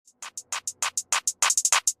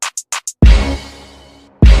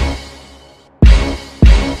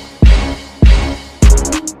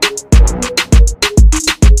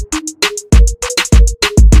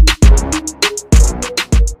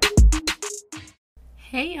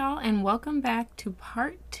Hey y'all, and welcome back to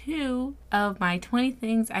part 2 of my 20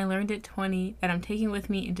 things I learned at 20 that I'm taking with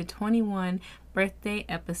me into 21 birthday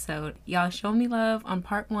episode. Y'all show me love on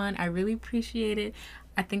part 1. I really appreciate it.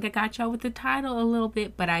 I think I got y'all with the title a little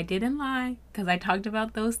bit, but I didn't lie because I talked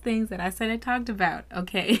about those things that I said I talked about,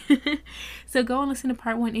 okay? So go and listen to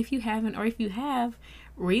part 1 if you haven't, or if you have,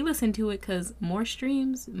 re-listen to it because more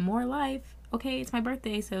streams, more life. Okay, it's my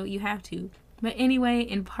birthday, so you have to. But anyway,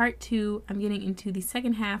 in part 2, I'm getting into the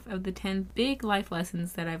second half of the 10 big life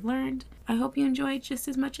lessons that I've learned. I hope you enjoy it just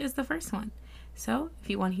as much as the first one. So, if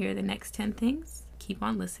you want to hear the next 10 things, keep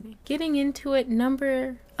on listening. Getting into it,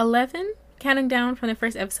 number 11, counting down from the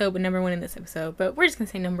first episode, but number 1 in this episode, but we're just going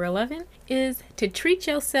to say number 11, is to treat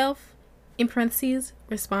yourself, in parentheses,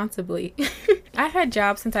 responsibly. I've had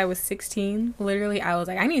jobs since I was 16. Literally, I was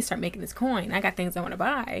like, I need to start making this coin. I got things I want to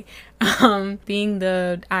buy. Being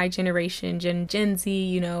the I generation, Gen Z,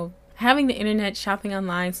 you know, having the internet, shopping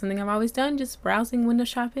online, something I've always done, just browsing, window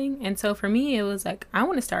shopping. And so for me, it was like, I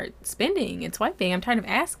want to start spending and swiping. I'm tired of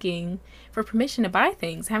asking for permission to buy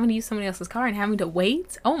things, having to use somebody else's car and having to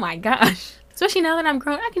wait. Oh my gosh. Especially now that I'm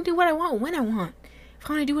grown, I can do what I want when I want. If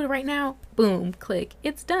I want to do it right now, boom, click,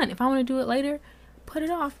 it's done. If I want to do it later, put it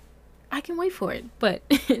off. I can wait for it, but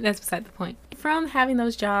that's beside the point. From having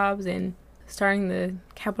those jobs and starting the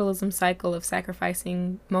capitalism cycle of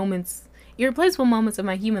sacrificing moments, irreplaceable moments of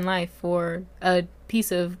my human life for a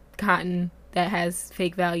piece of cotton that has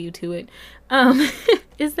fake value to it,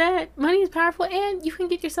 is that money is powerful and you can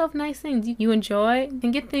get yourself nice things you enjoy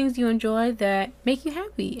and get things you enjoy that make you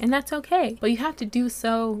happy, and that's okay. But you have to do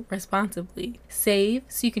so responsibly. Save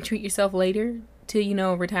so you can treat yourself later to, you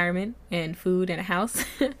know, retirement and food and a house.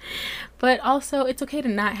 But also, it's okay to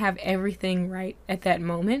not have everything right at that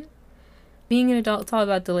moment. Being an adult, it's all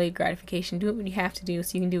about delayed gratification. Do what you have to do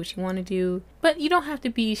so you can do what you want to do. But you don't have to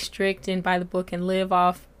be strict and by the book and live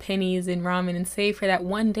off pennies and ramen and save for that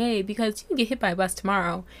one day, because you can get hit by a bus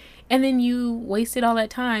tomorrow. And then you wasted all that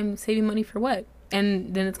time saving money for what?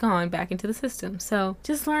 And then it's gone back into the system. So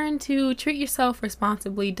just learn to treat yourself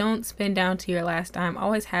responsibly. Don't spend down to your last dime.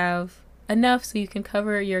 Always have enough so you can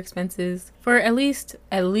cover your expenses for at least,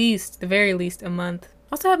 the very least, a month.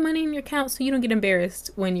 Also have money in your account so you don't get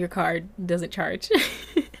embarrassed when your card doesn't charge.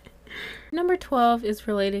 Number 12 is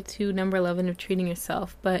related to number 11 of treating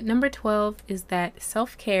yourself, but number 12 is that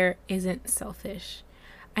self-care isn't selfish.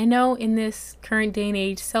 I know in this current day and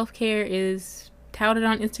age, self-care is touted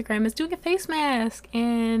on Instagram as doing a face mask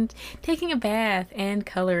and taking a bath and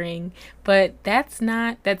coloring, but that's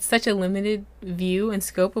such a limited view and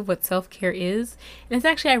scope of what self-care is. And it's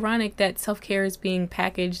actually ironic that self-care is being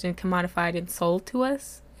packaged and commodified and sold to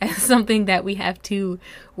us as something that we have to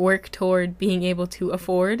work toward being able to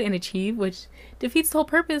afford and achieve, which defeats the whole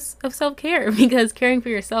purpose of self-care, because caring for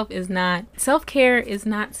yourself is not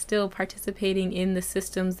still participating in the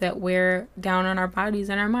systems that wear down on our bodies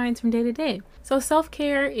and our minds from day to day. So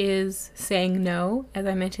self-care is saying no. As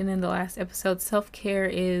I mentioned in the last episode, self-care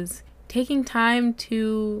is taking time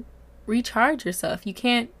to recharge yourself. You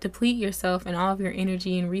can't deplete yourself and all of your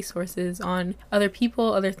energy and resources on other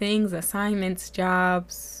people, other things, assignments,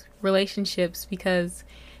 jobs, relationships, because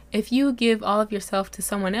if you give all of yourself to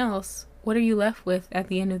someone else, what are you left with at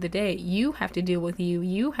the end of the day? You have to deal with you.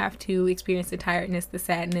 You have to experience the tiredness, the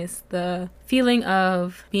sadness, the feeling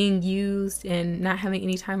of being used and not having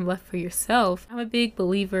any time left for yourself. I'm a big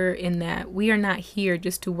believer in that we are not here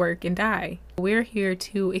just to work and die. We're here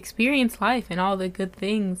to experience life and all the good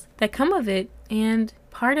things that come of it. And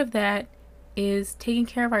part of that is taking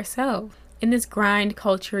care of ourselves. In this grind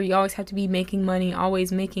culture, you always have to be making money,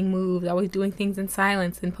 always making moves, always doing things in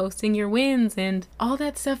silence and posting your wins, and all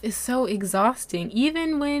that stuff is so exhausting.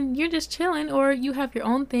 Even when you're just chilling or you have your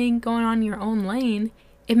own thing going on in your own lane,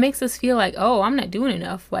 it makes us feel like, oh, I'm not doing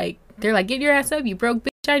enough. Like, they're like, get your ass up, you broke bitch.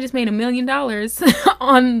 I just made $1 million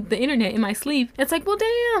on the internet in my sleep. It's like, well,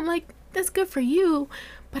 damn, like, that's good for you,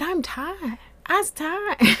 but I'm tired. I was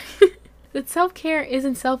tired. That self-care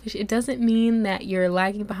isn't selfish. It doesn't mean that you're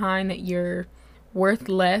lagging behind, that you're worth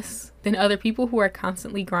less than other people who are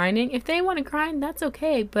constantly grinding. If they want to grind, that's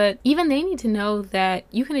okay. But even they need to know that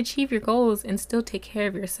you can achieve your goals and still take care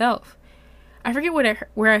of yourself. I forget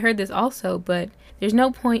where I heard this also, but there's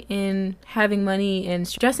no point in having money and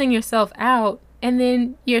stressing yourself out and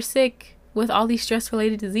then you're sick with all these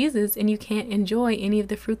stress-related diseases and you can't enjoy any of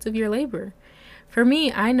the fruits of your labor. For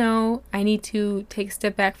me, I know I need to take a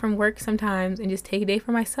step back from work sometimes and just take a day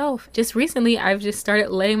for myself. Just recently, I've just started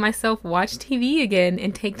letting myself watch TV again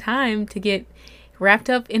and take time to get wrapped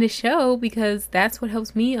up in a show, because that's what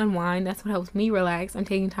helps me unwind. That's what helps me relax. I'm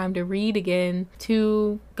taking time to read again,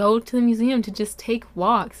 to go to the museum, to just take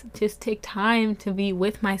walks, just take time to be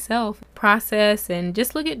with myself, process, and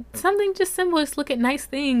just look at something just simple. Just look at nice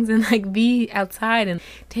things and like be outside and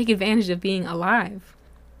take advantage of being alive.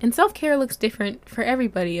 And self-care looks different for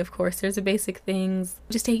everybody, of course. There's the basic things.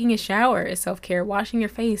 Just taking a shower is self-care, washing your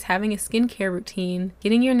face, having a skincare routine,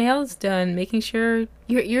 getting your nails done, making sure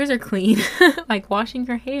your ears are clean, like washing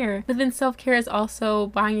your hair. But then self-care is also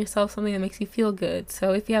buying yourself something that makes you feel good.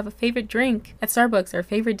 So if you have a favorite drink at Starbucks, or a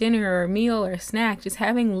favorite dinner or a meal or a snack, just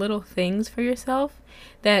having little things for yourself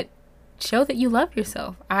that show that you love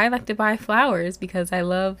yourself. I like to buy flowers because I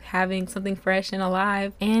love having something fresh and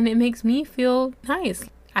alive, and it makes me feel nice.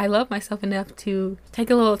 I love myself enough to take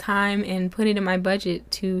a little time and put it in my budget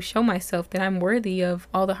to show myself that I'm worthy of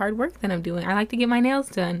all the hard work that I'm doing. I like to get my nails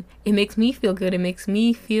done. It makes me feel good. It makes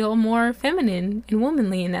me feel more feminine and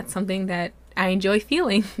womanly, and that's something that I enjoy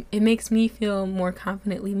feeling. It makes me feel more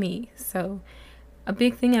confidently me. So a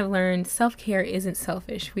big thing I've learned, self-care isn't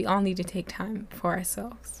selfish. We all need to take time for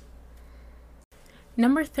ourselves.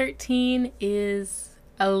 Number 13 is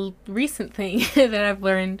a recent thing that I've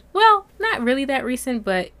learned. Well, not really that recent,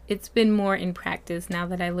 but it's been more in practice now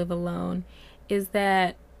that I live alone, is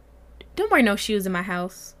that don't wear no shoes in my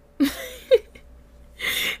house.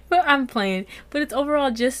 But I'm playing. But it's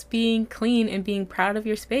overall just being clean and being proud of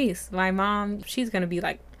your space. My mom, she's going to be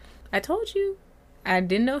like, I told you. I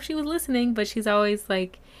didn't know she was listening, but she's always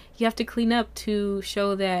like, you have to clean up to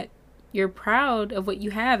show that you're proud of what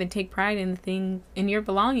you have and take pride in the thing, in your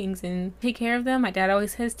belongings, and take care of them. My dad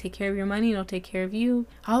always says, take care of your money and it'll take care of you.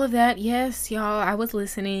 All of that. Yes, y'all, I was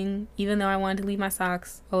listening, even though I wanted to leave my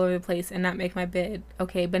socks all over the place and not make my bed.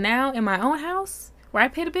 Okay, but now in my own house where I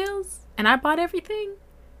pay the bills and I bought everything.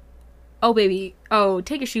 Oh, baby. Oh,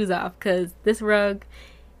 take your shoes off, because this rug,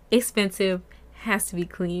 expensive, has to be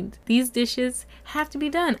cleaned. These dishes have to be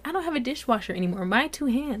done. I don't have a dishwasher anymore. My two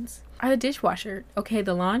hands are the dishwasher. Okay,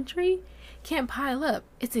 the laundry can't pile up.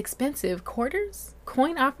 It's expensive. Quarters,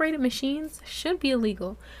 coin-operated machines should be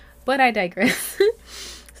illegal, but I digress.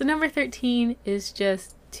 So number 13 is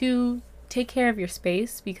just to take care of your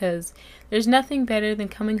space, because there's nothing better than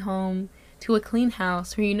coming home to a clean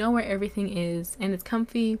house where you know where everything is and it's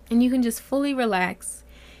comfy and you can just fully relax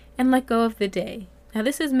and let go of the day. Now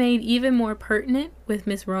this is made even more pertinent with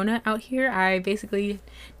Miss Rona out here. I basically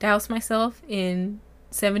doused myself in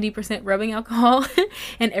 70% rubbing alcohol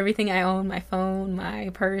and everything I own, my phone, my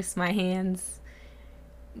purse, my hands,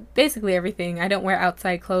 basically everything. I don't wear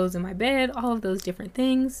outside clothes in my bed, all of those different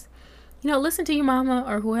things. You know, listen to your mama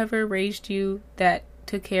or whoever raised you that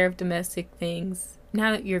took care of domestic things.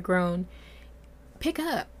 Now that you're grown, pick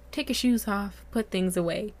up, take your shoes off, put things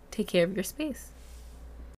away, take care of your space.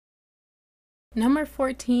 Number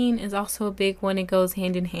 14 is also a big one. It goes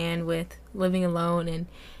hand in hand with living alone and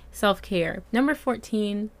self-care. Number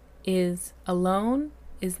 14 is alone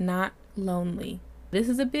is not lonely. This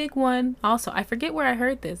is a big one. Also, I forget where I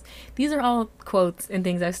heard this. These are all quotes and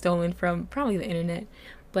things I've stolen from probably the internet.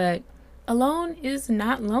 But alone is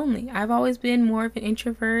not lonely. I've always been more of an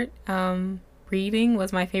introvert. Reading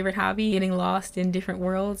was my favorite hobby, getting lost in different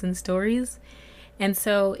worlds and stories. And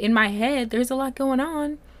so in my head, there's a lot going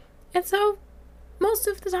on. And so most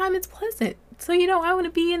of the time it's pleasant. So, you know, I want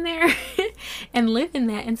to be in there and live in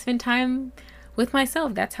that and spend time with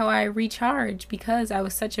myself. That's how I recharge, because I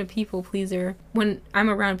was such a people pleaser. When I'm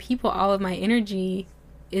around people, all of my energy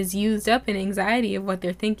is used up in anxiety of what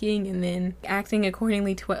they're thinking and then acting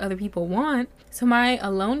accordingly to what other people want. So my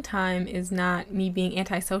alone time is not me being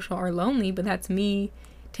antisocial or lonely, but that's me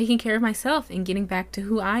taking care of myself and getting back to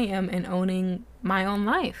who I am and owning my own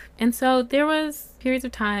life. And so there was periods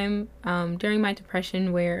of time during my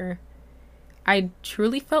depression where I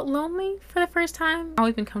truly felt lonely for the first time. I've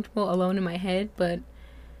always been comfortable alone in my head, but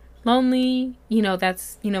lonely, you know,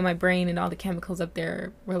 that's, you know, my brain and all the chemicals up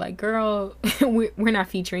there were like, girl, we're not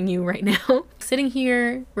featuring you right now. Sitting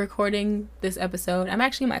here recording this episode, I'm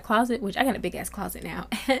actually in my closet, which I got a big ass closet now,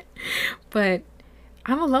 but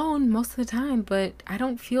I'm alone most of the time, but I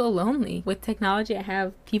don't feel lonely. With technology, I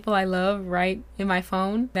have people I love right in my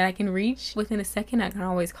phone that I can reach within a second. I can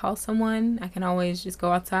always call someone. I can always just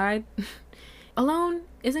go outside. Alone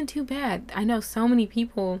isn't too bad. I know so many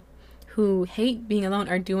people who hate being alone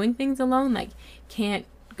are doing things alone, like can't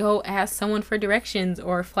go ask someone for directions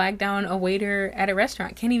or flag down a waiter at a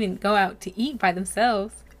restaurant, can't even go out to eat by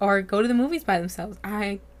themselves or go to the movies by themselves.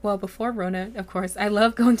 Well, before Rona, of course, I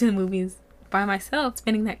love going to the movies by myself,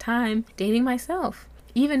 spending that time dating myself.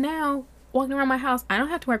 Even now, walking around my house, I don't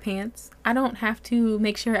have to wear pants. I don't have to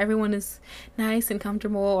make sure everyone is nice and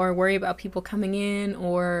comfortable or worry about people coming in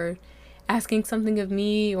or asking something of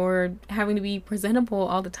me or having to be presentable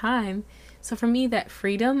all the time. So for me, that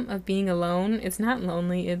freedom of being alone, it's not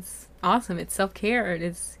lonely. It's awesome. It's self-care.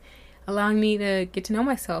 It's allowing me to get to know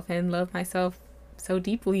myself and love myself so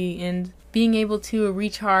deeply, and being able to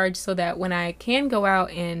recharge so that when I can go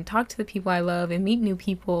out and talk to the people I love and meet new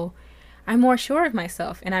people, I'm more sure of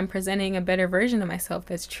myself and I'm presenting a better version of myself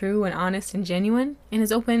that's true and honest and genuine and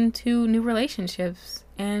is open to new relationships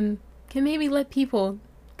and can maybe let people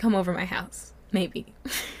come over my house. Maybe.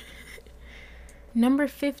 Number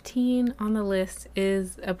 15 on the list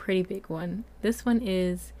is a pretty big one. This one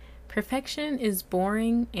is: perfection is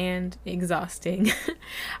boring and exhausting.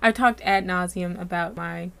 I've talked ad nauseum about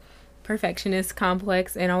my perfectionist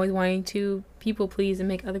complex and always wanting to people please and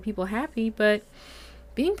make other people happy, but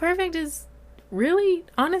being perfect is really,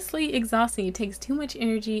 honestly, exhausting. It takes too much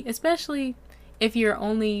energy, especially if your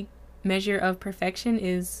only measure of perfection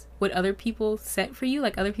is what other people set for you,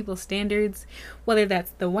 like other people's standards, whether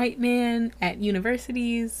that's the white man at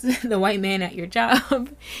universities, the white man at your job,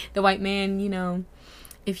 the white man, you know,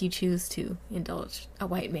 if you choose to indulge a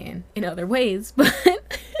white man in other ways. But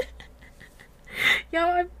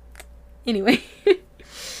anyway.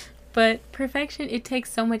 But perfection, it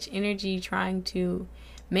takes so much energy trying to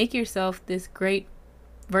make yourself this great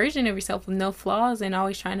version of yourself with no flaws and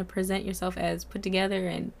always trying to present yourself as put together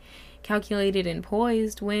and calculated and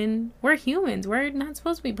poised, when we're humans. We're not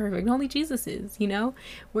supposed to be perfect. Only Jesus is, you know?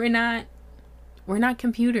 We're not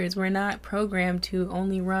computers. We're not programmed to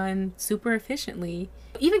only run super efficiently.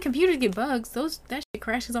 Even computers get bugs. That shit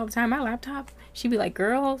crashes all the time. My laptop, she'd be like,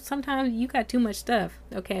 girl, sometimes you got too much stuff.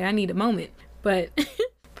 Okay, I need a moment. But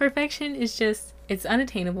perfection is just, it's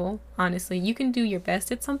unattainable, honestly. You can do your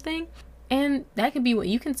best at something, and that could be what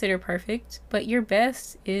you consider perfect, but your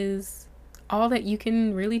best is all that you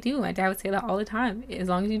can really do. My dad would say that all the time. As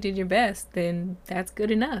long as you did your best, then that's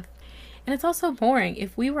good enough. And it's also boring.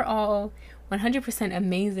 If we were all 100%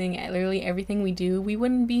 amazing at literally everything we do, we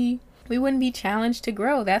wouldn't be challenged to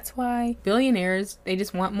grow. That's why billionaires, they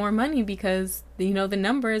just want more money, because, you know, the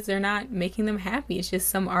numbers, they're not making them happy. It's just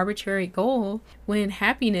some arbitrary goal, when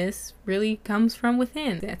happiness really comes from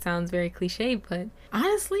within. That sounds very cliche, but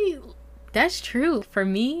honestly, that's true. For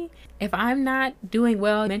me, if I'm not doing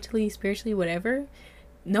well mentally, spiritually, whatever,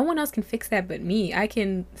 no one else can fix that but me. I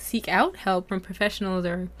can seek out help from professionals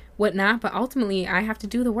or whatnot, but ultimately I have to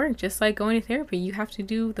do the work. Just like going to therapy, you have to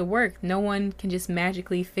do the work. No one can just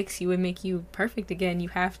magically fix you and make you perfect again. You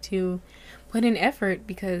have to put in effort,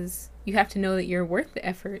 because you have to know that you're worth the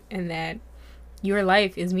effort and that your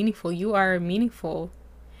life is meaningful. You are meaningful.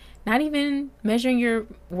 Not even measuring your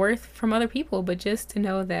worth from other people, but just to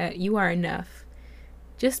know that you are enough.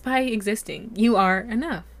 Just by existing, you are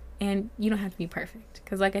enough. And you don't have to be perfect,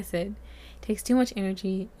 because like I said, it takes too much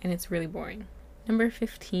energy and it's really boring. Number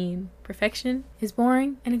 15, perfection is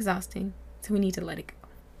boring and exhausting, so we need to let it go.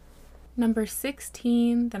 Number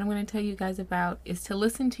 16 that I'm going to tell you guys about is to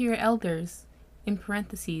listen to your elders, in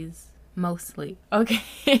parentheses, mostly.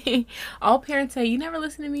 Okay, all parents say, you never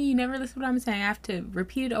listen to me, you never listen to what I'm saying. I have to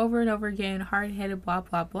repeat it over and over again, hard-headed, blah,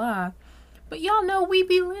 blah, blah. But y'all know we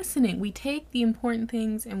be listening. We take the important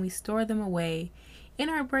things and we store them away in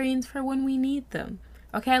our brains for when we need them.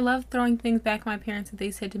 Okay, I love throwing things back at my parents that they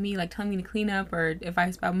said to me, like telling me to clean up or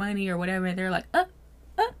advice about money or whatever, and they're like,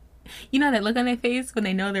 you know that look on their face when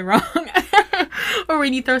they know they're wrong? Or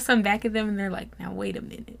when you throw something back at them and they're like, now wait a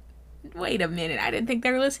minute, I didn't think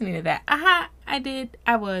they were listening to that. I did,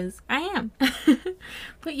 I am.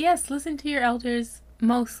 But yes, listen to your elders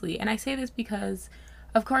mostly. And I say this because,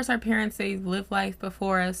 of course, our parents, they live life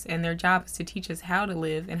before us and their job is to teach us how to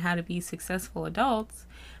live and how to be successful adults.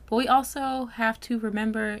 But we also have to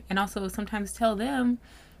remember and also sometimes tell them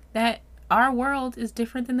that our world is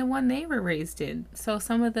different than the one they were raised in. So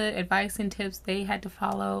some of the advice and tips they had to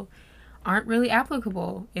follow aren't really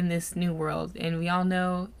applicable in this new world. And we all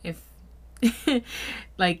know and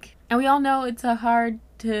we all know it's hard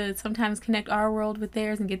to sometimes connect our world with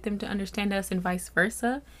theirs and get them to understand us and vice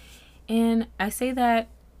versa. And I say that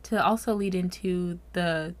to also lead into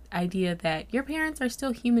the idea that your parents are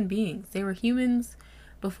still human beings. They were humans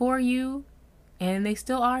before you, and they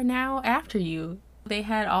still are now after you. They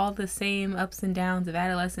had all the same ups and downs of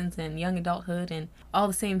adolescence and young adulthood and all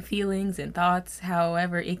the same feelings and thoughts,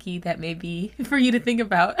 however icky that may be for you to think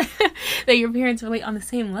about, that your parents relate on the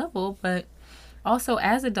same level. But Also,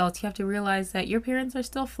 as adults, you have to realize that your parents are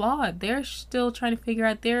still flawed. They're still trying to figure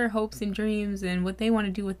out their hopes and dreams and what they want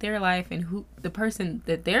to do with their life and who the person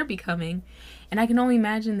that they're becoming. And I can only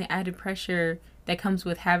imagine the added pressure that comes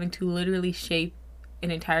with having to literally shape an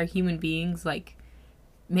entire human being's like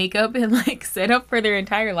makeup and like set up for their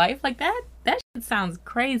entire life. Like that shit sounds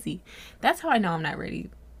crazy. That's how I know I'm not ready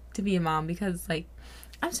to be a mom, because like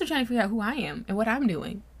I'm still trying to figure out who I am and what I'm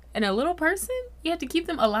doing. And a little person, you have to keep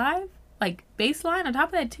them alive, like baseline on top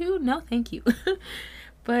of that too? No, thank you.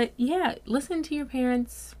 But yeah, listen to your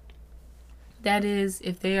parents. That is,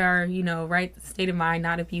 if they are, right state of mind,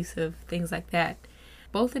 not abusive, things like that.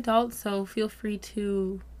 Both adults, so feel free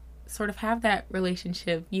to sort of have that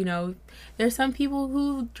relationship. There's some people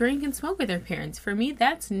who drink and smoke with their parents. For me,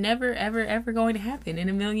 that's never, ever, ever going to happen in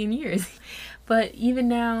a million years. But even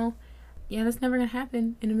now, yeah, that's never going to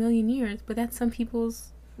happen in a million years. But that's some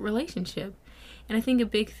people's relationship. And I think a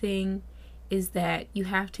big thing is that you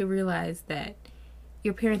have to realize that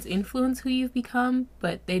your parents influence who you've become,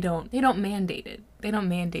 but they don't mandate it. They don't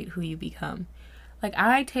mandate who you become. Like,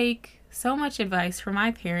 I take so much advice from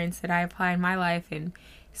my parents that I apply in my life, and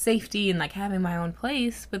safety and like having my own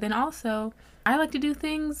place, but then also I like to do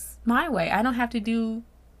things my way. I don't have to do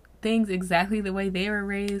things exactly the way they were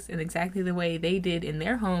raised and exactly the way they did in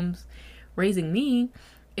their homes raising me.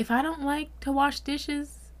 If I don't like to wash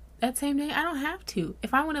dishes that same day, I don't have to.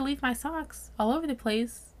 If I want to leave my socks all over the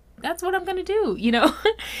place, that's what I'm going to do,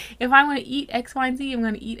 If I want to eat X, Y, and Z, I'm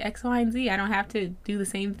going to eat X, Y, and Z. I don't have to do the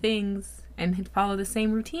same things and follow the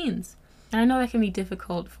same routines. And I know that can be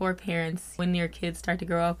difficult for parents when your kids start to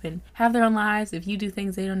grow up and have their own lives. If you do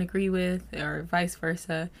things they don't agree with, or vice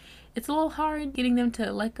versa, it's a little hard getting them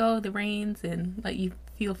to let go of the reins and let you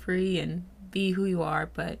feel free and be who you are.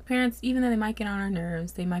 But parents, even though they might get on our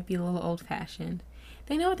nerves, they might be a little old-fashioned,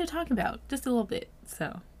 they know what they're talking about, just a little bit.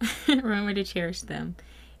 So remember to cherish them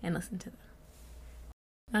and listen to them.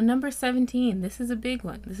 Now, number 17, this is a big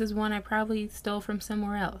one. This is one I probably stole from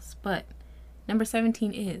somewhere else, but number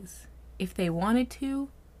 17 is, if they wanted to,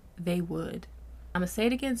 they would. I'm going to say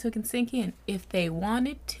it again so it can sink in. If they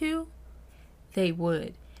wanted to, they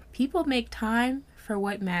would. People make time for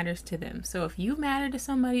what matters to them. So if you matter to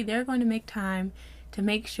somebody, they're going to make time to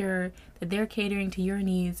make sure that they're catering to your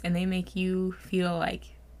needs and they make you feel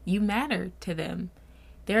like you matter to them.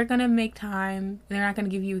 They're going to make time. They're not going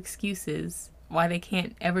to give you excuses why they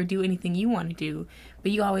can't ever do anything you want to do,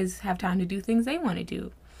 but you always have time to do things they want to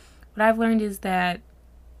do. What I've learned is that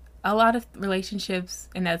a lot of relationships,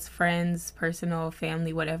 and that's friends, personal,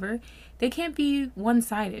 family, whatever, they can't be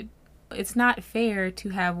one-sided. It's not fair to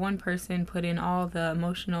have one person put in all the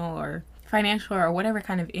emotional or financial or whatever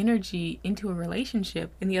kind of energy into a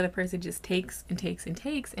relationship, and the other person just takes and takes and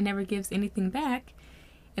takes and never gives anything back.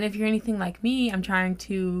 And if you're anything like me, I'm trying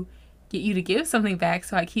to get you to give something back,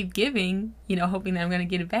 so I keep giving, hoping that I'm going to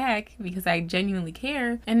get it back because I genuinely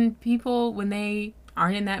care. And people, when they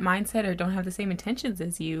aren't in that mindset or don't have the same intentions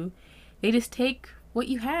as you, they just take what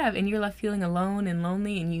you have, and you're left feeling alone and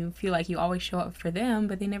lonely, and you feel like you always show up for them,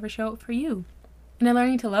 but they never show up for you. And in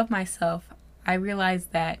learning to love myself, I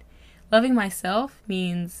realized that loving myself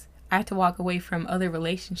means I have to walk away from other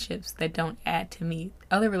relationships that don't add to me,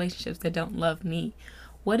 other relationships that don't love me.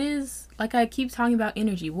 What is, like I keep talking about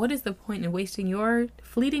energy, what is the point in wasting your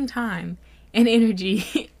fleeting time and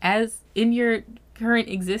energy as in your current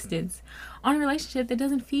existence on a relationship that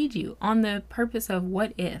doesn't feed you, on the purpose of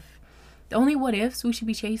what if? The only what ifs we should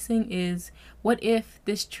be chasing is, what if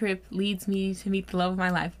this trip leads me to meet the love of my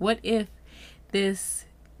life? What if this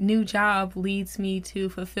new job leads me to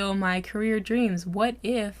fulfill my career dreams? What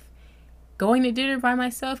if going to dinner by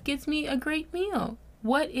myself gets me a great meal?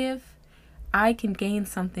 What if I can gain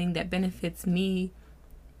something that benefits me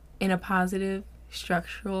in a positive,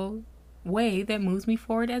 structural way that moves me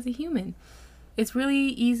forward as a human? It's really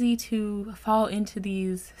easy to fall into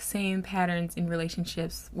these same patterns in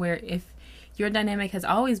relationships where if your dynamic has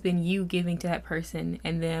always been you giving to that person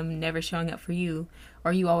and them never showing up for you,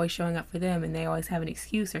 or you always showing up for them and they always have an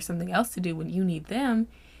excuse or something else to do when you need them,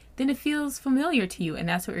 then it feels familiar to you, and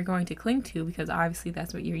that's what you're going to cling to because obviously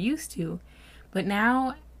that's what you're used to. But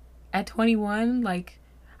now at 21, like,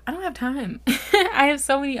 I don't have time. I have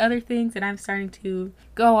so many other things that I'm starting to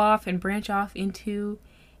go off and branch off into,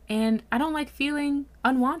 and I don't like feeling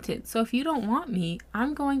unwanted. So if you don't want me,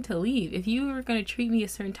 I'm going to leave. If you are going to treat me a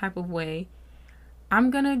certain type of way, I'm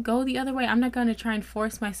going to go the other way. I'm not going to try and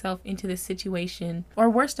force myself into this situation. Or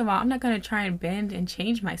worst of all, I'm not going to try and bend and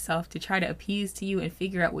change myself to try to appease to you and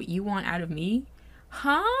figure out what you want out of me.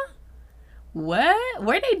 Huh? What?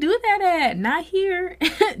 Where'd they do that at? Not here.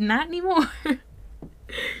 Not anymore.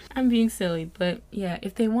 I'm being silly, but yeah,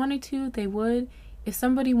 if they wanted to, they would. If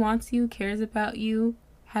somebody wants you, cares about you,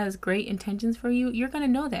 has great intentions for you, you're going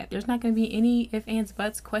to know that. There's not going to be any ifs, ands,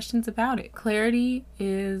 buts, questions about it. Clarity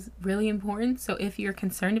is really important. So if you're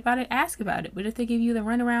concerned about it, ask about it. But if they give you the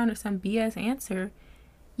runaround or some BS answer,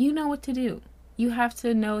 you know what to do. You have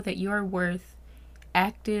to know that you're worth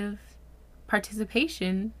active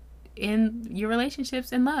participation in your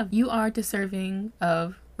relationships and love. You are deserving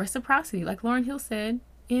of reciprocity. Like Lauryn Hill said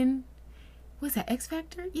in, what's that, X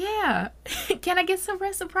Factor? Yeah. Can I get some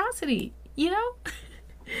reciprocity? You know?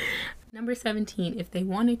 Number 17, if they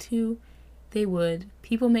wanted to, they would.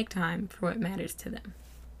 People make time for what matters to them.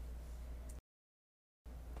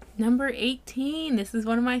 Number 18, this is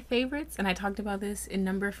one of my favorites, and I talked about this in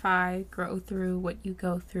number 5, grow through what you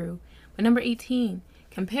go through. But number 18,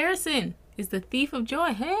 comparison is the thief of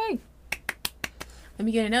joy. Hey, let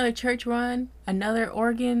me get another church run, another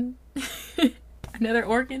organ, another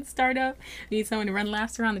organ startup. Need someone to run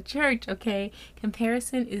laps around the church, okay?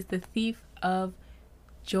 Comparison is the thief of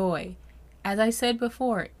joy. As I said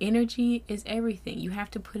before, energy is everything. You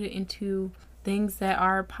have to put it into things that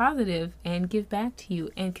are positive and give back to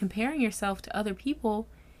you. And comparing yourself to other people,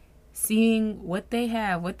 seeing what they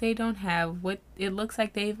have, what they don't have, what it looks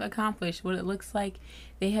like they've accomplished, what it looks like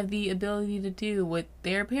they have the ability to do, what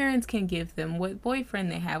their parents can give them, what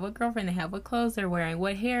boyfriend they have, what girlfriend they have, what clothes they're wearing,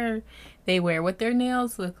 what hair they wear, what their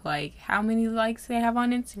nails look like, how many likes they have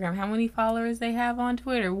on Instagram, how many followers they have on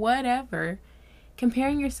Twitter, whatever.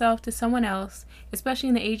 Comparing yourself to someone else, especially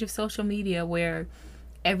in the age of social media where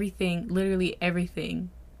everything, literally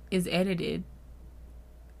everything, is edited.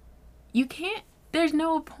 There's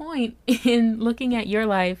no point in looking at your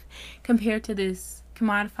life compared to this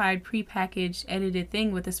commodified, prepackaged, edited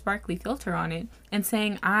thing with a sparkly filter on it and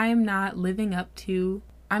saying, I'm not living up to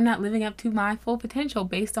my full potential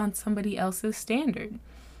based on somebody else's standard.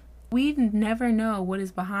 We never know what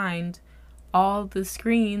is behind all the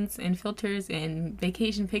screens and filters and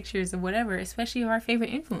vacation pictures and whatever, especially of our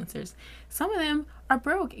favorite influencers. Some of them are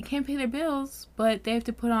broke and can't pay their bills, but they have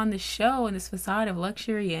to put on this show and this facade of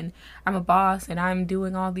luxury and I'm a boss and I'm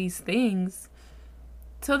doing all these things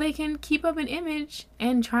so they can keep up an image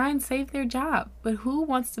and try and save their job. But who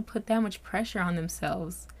wants to put that much pressure on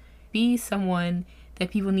themselves? Be someone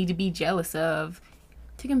that people need to be jealous of,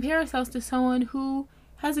 to compare ourselves to someone who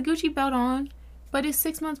has a Gucci belt on but is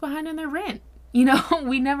 6 months behind on their rent. You know,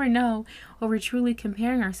 we never know what we're truly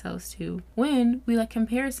comparing ourselves to when we let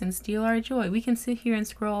comparison steal our joy. We can sit here and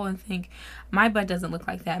scroll and think, my butt doesn't look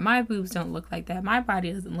like that. My boobs don't look like that. My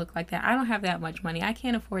body doesn't look like that. I don't have that much money. I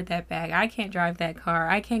can't afford that bag. I can't drive that car.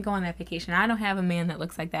 I can't go on that vacation. I don't have a man that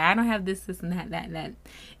looks like that. I don't have this, and that,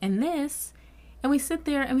 and this. And we sit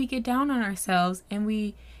there and we get down on ourselves and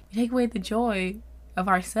we take away the joy of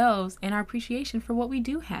ourselves and our appreciation for what we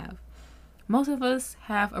do have. Most of us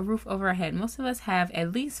have a roof over our head. Most of us have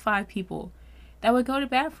at least 5 people that would go to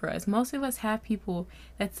bat for us. Most of us have people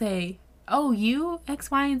that say, oh, you,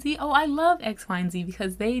 X, Y, and Z? Oh, I love X, Y, and Z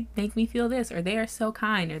because they make me feel this, or they are so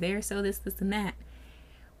kind, or they are so this, and that.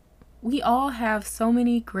 We all have so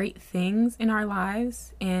many great things in our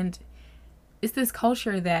lives, and it's this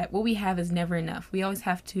culture that what we have is never enough. We always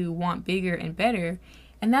have to want bigger and better,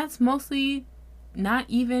 and that's mostly not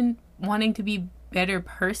even wanting to be better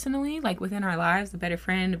personally, like within our lives, a better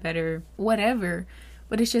friend, a better whatever,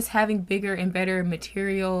 but it's just having bigger and better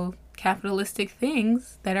material capitalistic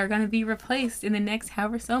things that are going to be replaced in the next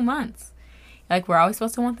however so months. Like, we're always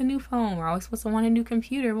supposed to want the new phone, we're always supposed to want a new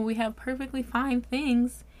computer, but we have perfectly fine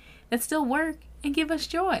things that still work and give us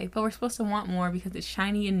joy, but we're supposed to want more because it's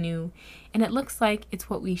shiny and new and it looks like it's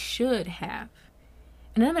what we should have.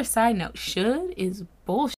 Another side note, should is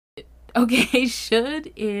bullshit. Okay,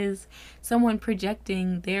 should is someone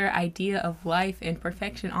projecting their idea of life and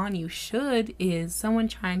perfection on you. Should is someone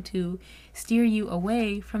trying to steer you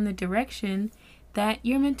away from the direction that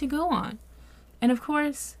you're meant to go on. And of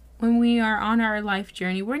course, when we are on our life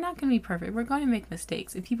journey, we're not going to be perfect. We're going to make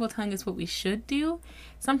mistakes. If people telling us what we should do,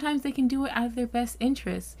 sometimes they can do it out of their best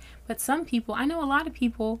interests. But some people, I know a lot of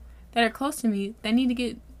people that are close to me that need to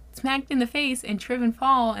get smacked in the face and trip and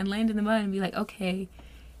fall and land in the mud and be like, okay,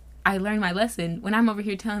 I learned my lesson, when I'm over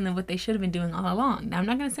here telling them what they should have been doing all along. Now, I'm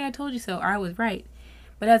not going to say I told you so or I was right.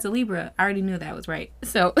 But as a Libra, I already knew that I was right.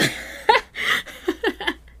 So,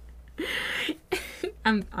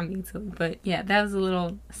 I'm being silly. But yeah, that was a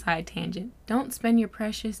little side tangent. Don't spend your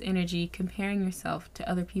precious energy comparing yourself to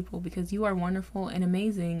other people because you are wonderful and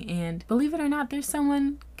amazing. And believe it or not, there's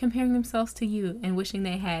someone comparing themselves to you and wishing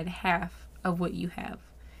they had half of what you have.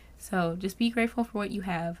 So just be grateful for what you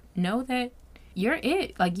have. Know that you're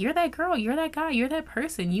it. Like, you're that girl, you're that guy, you're that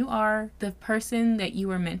person. You are the person that you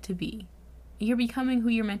were meant to be. You're becoming who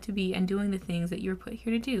you're meant to be and doing the things that you're put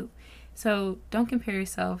here to do. So don't compare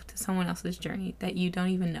yourself to someone else's journey that you don't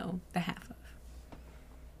even know the half of.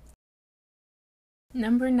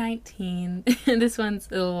 Number 19. This one's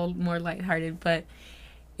a little more lighthearted, but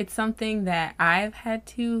it's something that I've had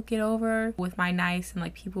to get over with my nice and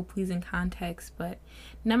like people pleasing context. But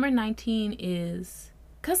number 19 is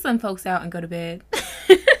cuss some folks out and go to bed.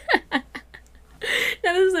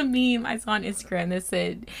 Now, this is a meme I saw on Instagram that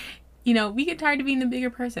said, you know, we get tired of being the bigger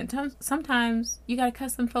person. Sometimes you gotta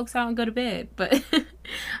cuss some folks out and go to bed. But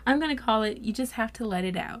I'm gonna call it, you just have to let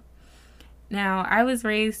it out. Now, I was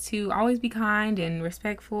raised to always be kind and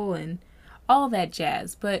respectful and all that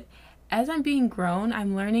jazz. But as I'm being grown,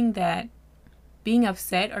 I'm learning that being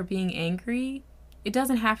upset or being angry, it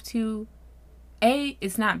doesn't have to, A,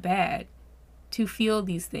 it's not bad to feel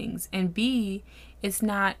these things. And B, it's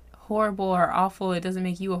not horrible or awful. It doesn't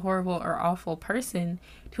make you a horrible or awful person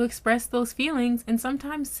to express those feelings and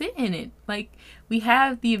sometimes sit in it. Like, we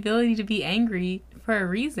have the ability to be angry for a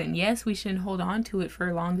reason. Yes, we shouldn't hold on to it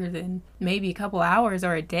for longer than maybe a couple hours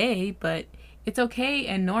or a day, but it's okay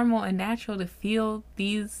and normal and natural to feel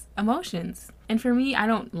these emotions. And for me, I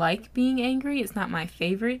don't like being angry. It's not my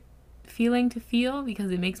favorite feeling to feel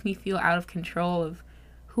because it makes me feel out of control of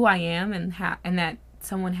who I am and that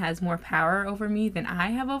someone has more power over me than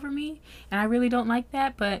I have over me. And I really don't like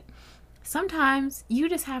that. But sometimes you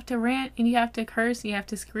just have to rant and you have to curse, you have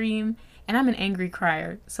to scream. And I'm an angry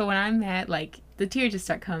crier. So when I'm mad, like, the tears just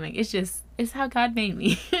start coming. It's how God made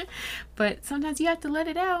me. But sometimes you have to let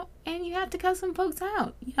it out and you have to cuss some folks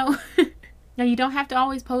out, you know. Now, you don't have to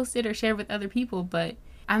always post it or share with other people, but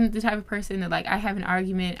I'm the type of person that, like, I have an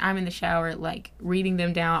argument, I'm in the shower, like, reading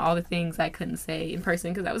them down all the things I couldn't say in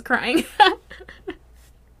person because I was crying.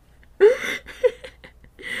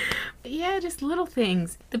 Yeah, just little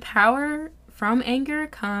things. The power from anger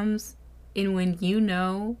comes in when you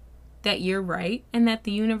know that you're right and that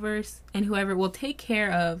the universe and whoever will take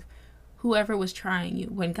care of whoever was trying you.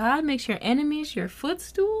 When God makes your enemies your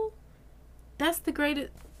footstool, that's the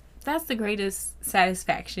greatest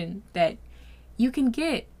satisfaction that you can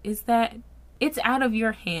get, is that it's out of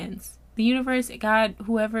your hands. The universe, God,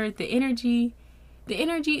 whoever, the energy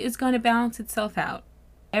is going to balance itself out.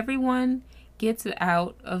 Everyone gets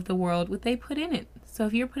out of the world what they put in it. So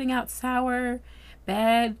if you're putting out sour,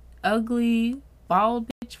 bad, ugly, bald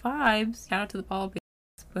bitch vibes, shout out to the bald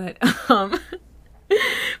bitch, but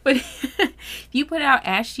but if you put out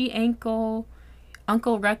ashy ankle,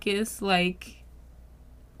 Uncle Ruckus, like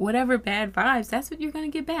whatever bad vibes, that's what you're gonna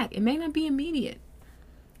get back. It may not be immediate,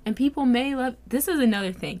 and people may love. This is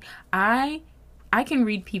another thing. I can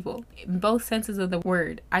read people in both senses of the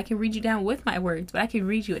word. I can read you down with my words, but I can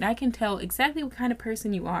read you and I can tell exactly what kind of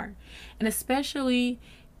person you are. And especially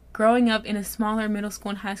growing up in a smaller middle school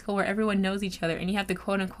and high school where everyone knows each other and you have the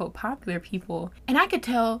quote unquote popular people. And I could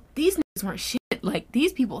tell these niggas weren't shit. Like,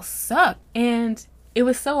 these people suck. And it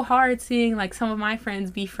was so hard seeing like some of my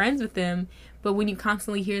friends be friends with them. But when you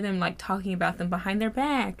constantly hear them like talking about them behind their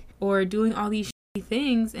back or doing all these shitty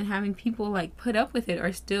things and having people like put up with it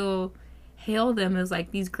or still hail them as like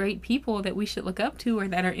these great people that we should look up to or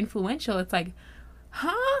that are influential, it's like,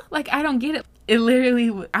 huh? Like, I don't get it. It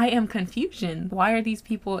literally, I am confusion. Why are these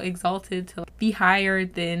people exalted to be higher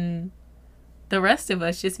than the rest of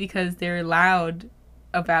us just because they're loud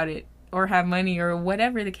about it or have money or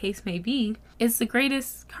whatever the case may be? It's the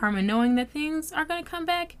greatest karma knowing that things are going to come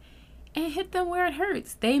back and hit them where it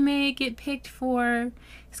hurts. They may get picked for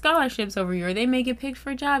scholarships over you, or they may get picked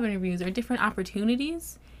for job interviews or different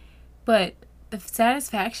opportunities. But the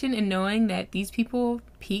satisfaction in knowing that these people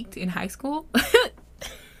peaked in high school,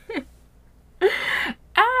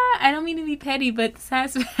 I don't mean to be petty, but the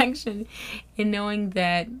satisfaction in knowing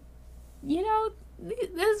that, you know,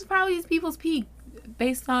 this is probably these people's peak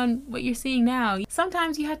based on what you're seeing now.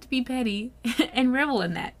 Sometimes you have to be petty and revel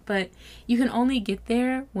in that, but you can only get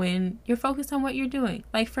there when you're focused on what you're doing.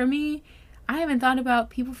 Like, for me, I haven't thought about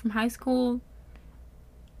people from high school,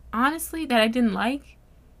 honestly, that I didn't like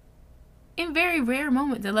in very rare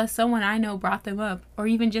moments, unless someone I know brought them up, or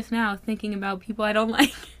even just now thinking about people I don't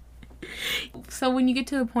like. So when you get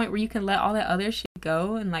to the point where you can let all that other shit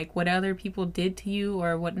go and like what other people did to you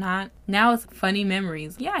or whatnot, now it's funny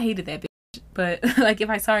memories. Yeah, I hated that bitch, but like if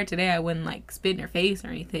I saw her today, I wouldn't like spit in her face or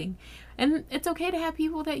anything. And it's okay to have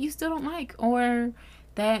people that you still don't like or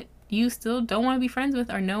that you still don't want to be friends with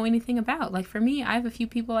or know anything about. Like, for me, I have a few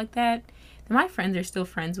people like that my friends are still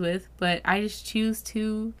friends with, but I just choose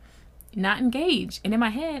to not engage. And in my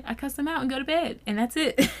head, I cuss them out and go to bed. And that's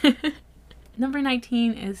it. Number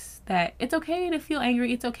 19 is that it's okay to feel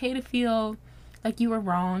angry. It's okay to feel like you were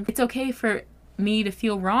wrong. It's okay for me to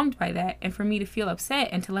feel wronged by that and for me to feel upset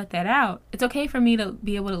and to let that out. It's okay for me to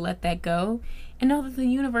be able to let that go and know that the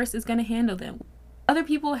universe is going to handle them. Other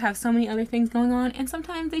people have so many other things going on, and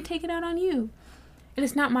sometimes they take it out on you. It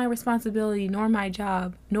is not my responsibility, nor my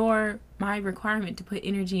job, nor my requirement to put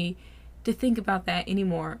energy to think about that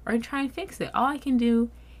anymore or try and fix it. All I can do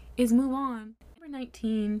is move on. Number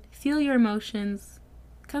 19, feel your emotions.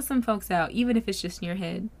 Cuss some folks out, even if it's just in your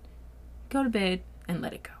head. Go to bed and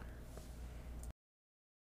let it go.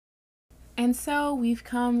 And so we've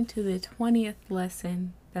come to the 20th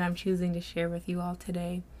lesson that I'm choosing to share with you all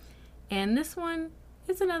today. And this one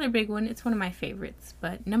is another big one. It's one of my favorites.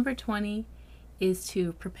 But number 20 is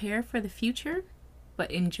to prepare for the future, but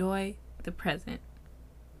enjoy the present.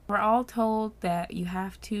 We're all told that you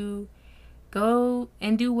have to go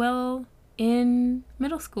and do well in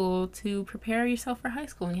middle school to prepare yourself for high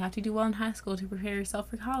school. And you have to do well in high school to prepare yourself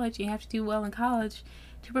for college. You have to do well in college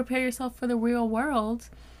to prepare yourself for the real world.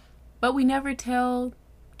 But we never tell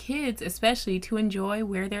kids, especially, to enjoy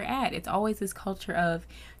where they're at. It's always this culture of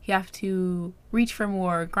you have to reach for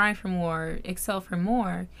more, grind for more, excel for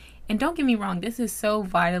more. And don't get me wrong, this is so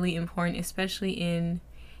vitally important, especially in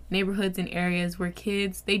neighborhoods and areas where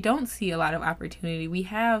kids, they don't see a lot of opportunity. We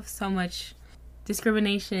have so much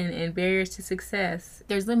discrimination and barriers to success.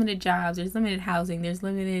 There's limited jobs, there's limited housing, there's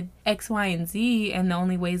limited X, Y, and Z, and the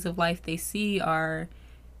only ways of life they see are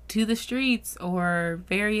to the streets or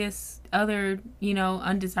various other,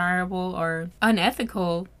 undesirable or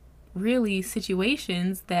unethical, really,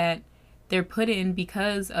 situations that they're put in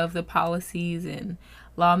because of the policies and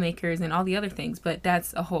lawmakers and all the other things. But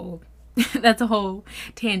that's a whole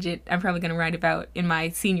tangent I'm probably going to write about in my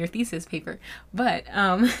senior thesis paper. But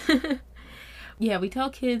yeah, we tell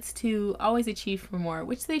kids to always achieve for more,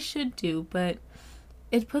 which they should do, but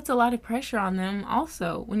it puts a lot of pressure on them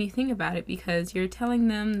also when you think about it, because you're telling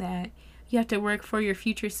them that you have to work for your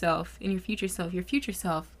future self and your future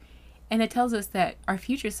self. And it tells us that our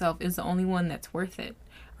future self is the only one that's worth it.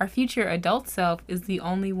 Our future adult self is the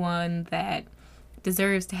only one that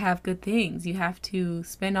deserves to have good things. You have to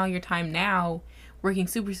spend all your time now working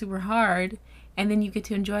super, super hard, and then you get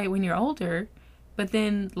to enjoy it when you're older. But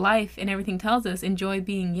then life and everything tells us enjoy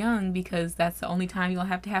being young, because that's the only time you'll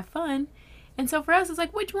have to have fun. And so for us, it's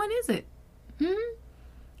like, which one is it?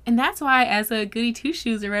 And that's why, as a goody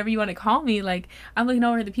two-shoes, or whatever you want to call me, like, I'm looking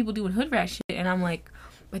over at the people doing hood rat shit, and I'm like,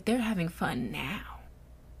 but they're having fun now.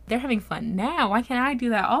 Why can't I do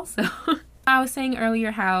that also? I was saying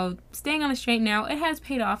earlier how staying on the straight and narrow, it has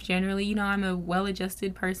paid off generally. I'm a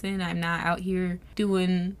well-adjusted person. I'm not out here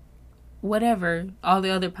doing whatever, all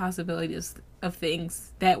the other possibilities of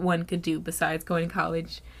things that one could do besides going to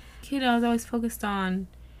college. I was always focused on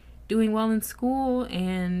doing well in school,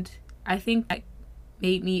 and I think that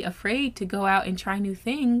made me afraid to go out and try new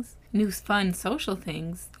things, new fun social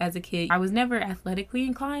things as a kid. I was never athletically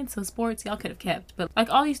inclined, so sports y'all could have kept, but like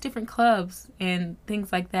all these different clubs and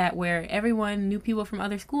things like that where everyone knew people from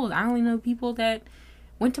other schools. I only know people that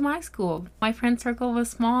went to my school. My friend circle was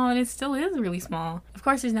small, and it still is really small. Of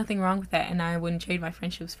course, there's nothing wrong with that, and I wouldn't trade my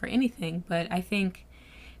friendships for anything, but I think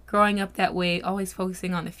growing up that way, always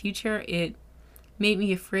focusing on the future, it made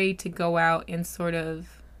me afraid to go out and sort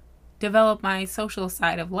of develop my social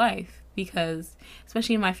side of life, because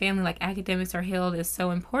especially in my family, like, academics are hailed as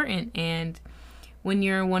so important. And when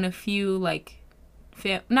you're one of few,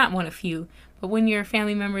 not one of few, but when you're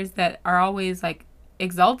family members that are always like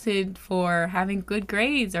exalted for having good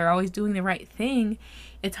grades or always doing the right thing,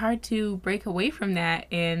 it's hard to break away from that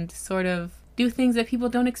and sort of do things that people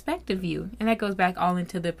don't expect of you. And that goes back all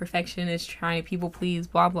into the perfectionist, trying to people please,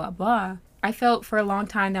 blah, blah, blah. I felt for a long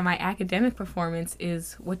time that my academic performance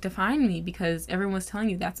is what defined me, because everyone was telling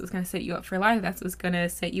you that's what's going to set you up for life. That's what's going to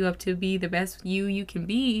set you up to be the best you can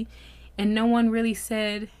be. And no one really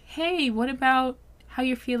said, hey, what about how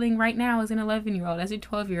you're feeling right now as an 11-year-old, as a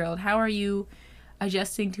 12-year-old? How are you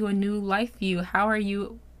adjusting to a new life view? How are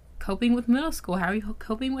you coping with middle school? How are you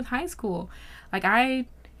coping with high school? Like, I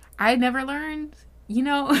never learned,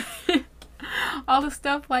 all the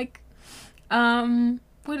stuff like,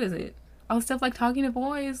 what is it? All the stuff like talking to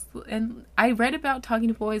boys. And I read about talking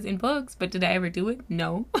to boys in books, but did I ever do it?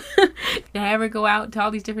 No. Did I ever go out to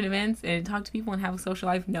all these different events and talk to people and have a social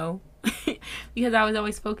life? No. Because I was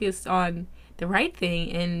always focused on the right thing,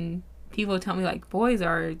 and people tell me, like, boys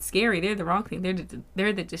are scary. They're the wrong thing.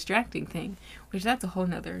 They're the distracting thing, which that's a whole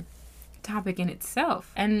nother topic in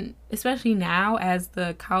itself. And especially now, as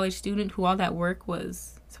the college student who all that work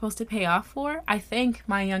was supposed to pay off for, I thank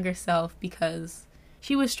my younger self, because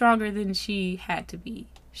she was stronger than she had to be.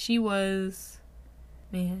 she was,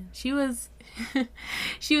 man, she was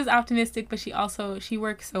she was optimistic, but she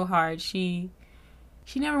worked so hard. She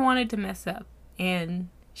never wanted to mess up, and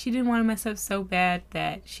she didn't want to mess up so bad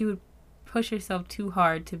that she would push herself too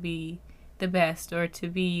hard to be the best or to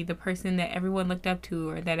be the person that everyone looked up to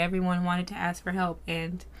or that everyone wanted to ask for help.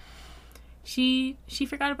 And she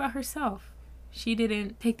forgot about herself. She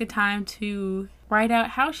didn't take the time to write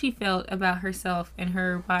out how she felt about herself and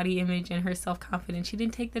her body image and her self-confidence. She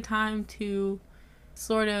didn't take the time to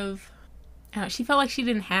sort of, she felt like she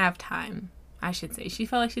didn't have time, I should say. She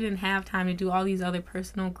felt like she didn't have time to do all these other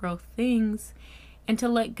personal growth things and to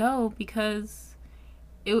let go, because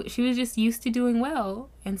she was just used to doing well.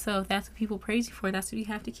 And so if that's what people praise you for, that's what you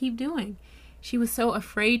have to keep doing. She was so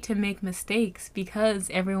afraid to make mistakes because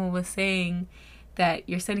everyone was saying that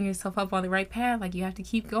you're setting yourself up on the right path. Like, you have to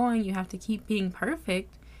keep going. You have to keep being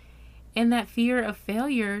perfect. And that fear of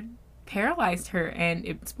failure paralyzed her.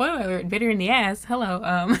 And spoiler alert, bit her in the ass.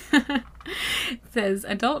 Hello. Says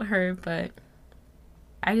adult her. But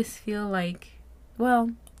I just feel like,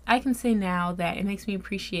 well, I can say now that it makes me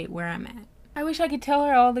appreciate where I'm at. I wish I could tell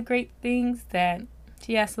her all the great things that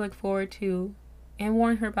she has to look forward to and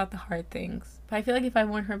warn her about the hard things. But I feel like if I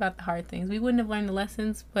warned her about the hard things, we wouldn't have learned the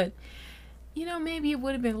lessons, but, you know, maybe it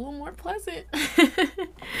would have been a little more pleasant.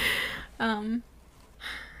 I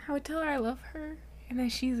would tell her I love her and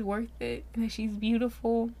that she's worth it and that she's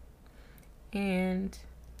beautiful, and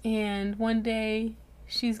one day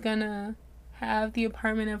she's gonna have the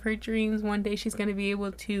apartment of her dreams. One day she's gonna be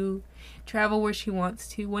able to travel where she wants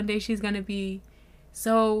to. One day she's gonna be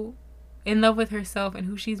so in love with herself and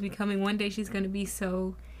who she's becoming. One day she's gonna be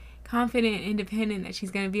so confident and independent that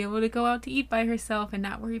she's gonna be able to go out to eat by herself and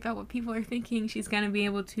not worry about what people are thinking. She's gonna be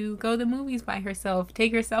able to go to the movies by herself,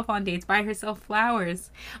 take herself on dates, buy herself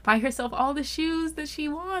flowers, buy herself all the shoes that she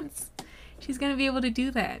wants. She's gonna be able to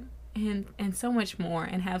do that and so much more,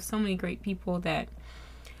 and have so many great people that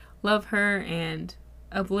love her and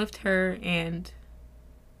uplift her and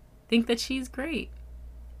think that she's great.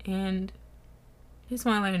 And I just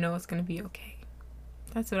want to let her know it's going to be okay.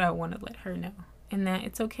 That's what I want to let her know. And that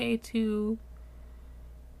it's okay to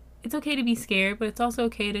be scared, but it's also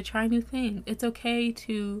okay to try new things. It's okay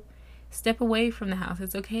to step away from the house.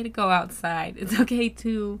 It's okay to go outside. It's okay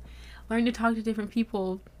to learn to talk to different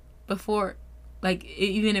people before, like,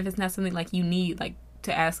 even if it's not something like you need, like,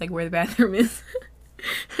 to ask, like, where the bathroom is.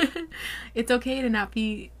 It's okay to not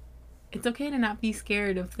be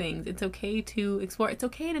scared of things. It's okay to explore. It's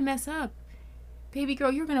okay to mess up. Baby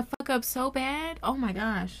girl, you're gonna fuck up so bad. Oh my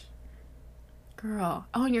gosh. Girl.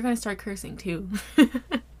 Oh, and you're gonna start cursing too.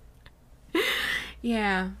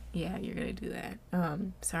 Yeah, you're gonna do that.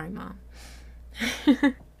 Sorry, Mom.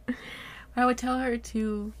 I would tell her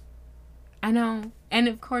to, I know, and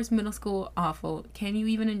of course middle school, awful. Can you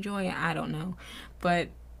even enjoy it? I don't know. But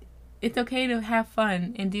it's okay to have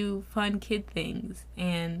fun and do fun kid things.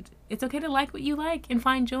 And it's okay to like what you like and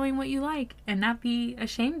find joy in what you like and not be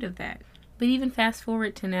ashamed of that. But even fast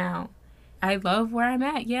forward to now, I love where I'm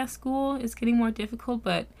at. Yeah, school is getting more difficult,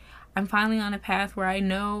 but I'm finally on a path where I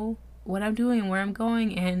know what I'm doing and where I'm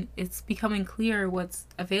going, and it's becoming clear what's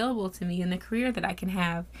available to me and the career that I can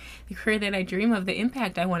have, the career that I dream of, the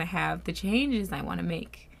impact I want to have, the changes I want to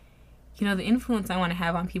make, you know, the influence I want to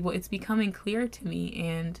have on people. It's becoming clear to me,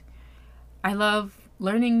 and I love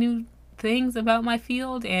learning new things about my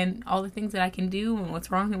field and all the things that I can do and what's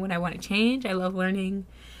wrong and what I want to change. I love learning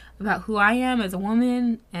about who I am as a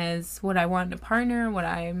woman, as what I want in a partner, what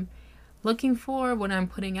I'm looking for, what I'm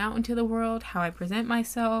putting out into the world, how I present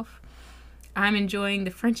myself. I'm enjoying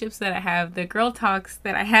the friendships that I have, the girl talks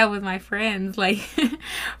that I have with my friends, like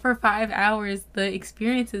for 5 hours, the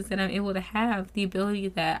experiences that I'm able to have, the ability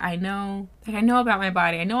that I know about my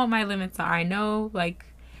body. I know what my limits are. I know, like,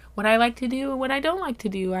 what I like to do and what I don't like to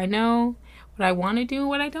do. I know what I want to do and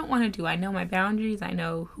what I don't want to do. I know my boundaries. I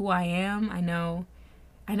know who I am. I know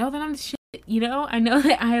that I'm the shit, you know? I know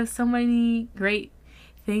that I have so many great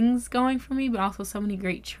things going for me, but also so many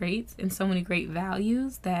great traits and so many great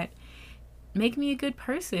values that make me a good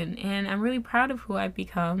person. And I'm really proud of who I've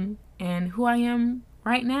become and who I am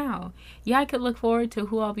right now. Yeah, I could look forward to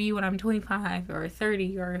who I'll be when I'm 25 or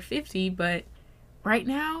 30 or 50, but right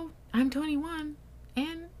now I'm 21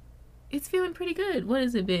 and it's feeling pretty good. What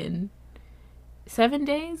has it been? 7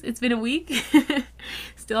 days? It's been a week.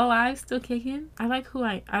 Still alive, still kicking. I like who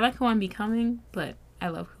I'm becoming, but I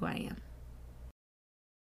love who I am.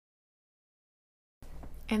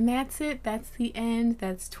 And that's it. That's the end.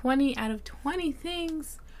 That's 20 out of 20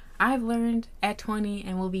 things I've learned at 20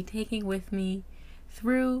 and will be taking with me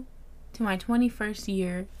through to my 21st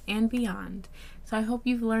year and beyond. So I hope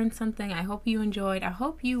you've learned something. I hope you enjoyed. I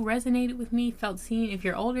hope you resonated with me, felt seen. If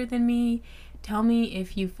you're older than me, tell me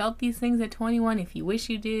if you felt these things at 21, if you wish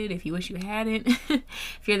you did, if you wish you hadn't.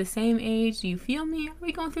 If you're the same age, do you feel me? Are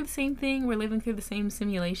we going through the same thing? We're living through the same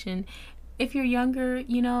simulation. If you're younger,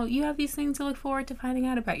 you have these things to look forward to finding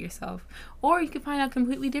out about yourself. Or you could find out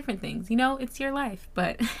completely different things. It's your life.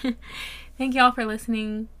 But thank y'all for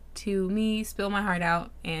listening to me spill my heart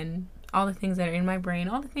out and all the things that are in my brain,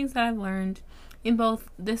 all the things that I've learned in both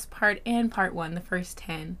this part and part 1, the first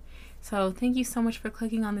 10. So thank you so much for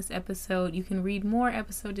clicking on this episode. You can read more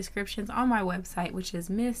episode descriptions on my website, which is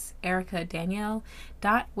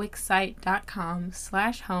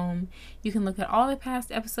missericadanielle.wixsite.com/home. You can look at all the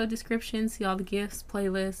past episode descriptions, see all the gifts,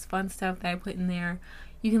 playlists, fun stuff that I put in there.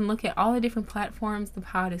 You can look at all the different platforms the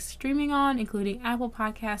pod is streaming on, including Apple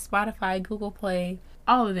Podcasts, Spotify, Google Play,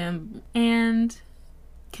 all of them. And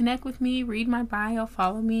connect with me, read my bio,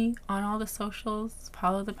 follow me on all the socials,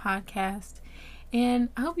 follow the podcast. And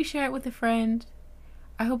I hope you share it with a friend.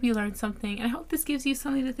 I hope you learned something. And I hope this gives you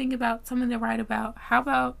something to think about, something to write about. How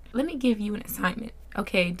about, let me give you an assignment.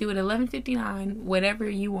 Okay, do it 11:59, whatever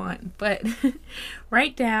you want. But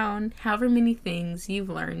write down however many things you've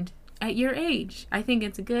learned at your age. I think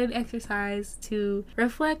it's a good exercise to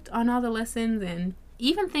reflect on all the lessons and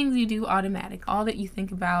even things you do automatic, all that you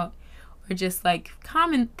think about. Or just like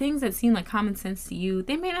common things that seem like common sense to you,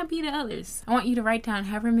 they may not be to others. I want you to write down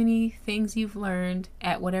however many things you've learned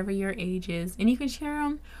at whatever your age is, and you can share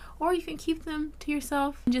them or you can keep them to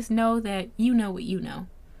yourself and just know that you know what you know.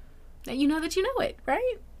 That you know it,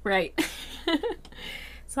 right? Right.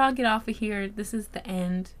 So I'll get off of here. This is the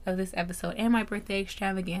end of this episode and my birthday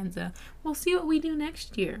extravaganza. We'll see what we do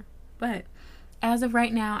next year. But as of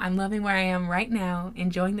right now, I'm loving where I am right now,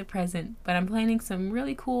 enjoying the present, but I'm planning some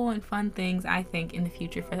really cool and fun things, I think, in the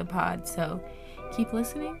future for the pod. So keep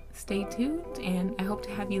listening, stay tuned, and I hope to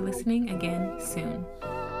have you listening again soon.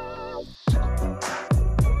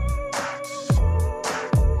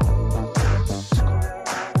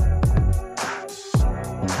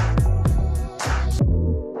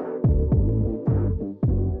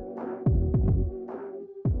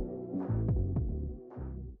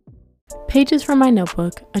 Pages from My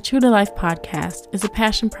Notebook, a True to Life podcast, is a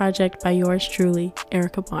passion project by yours truly,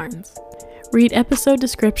 Erica Barnes. Read episode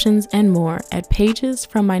descriptions and more at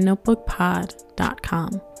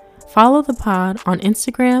pagesfrommynotebookpod.com. Follow the pod on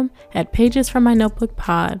Instagram at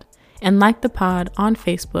pagesfrommynotebookpod and like the pod on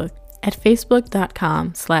Facebook at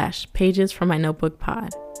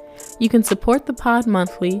facebook.com/pagesfrommynotebookpod. You can support the pod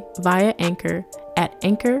monthly via Anchor at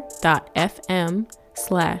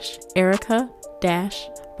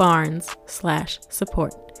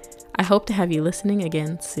anchor.fm/Erica-Barnes/support. I hope to have you listening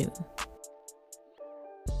again soon.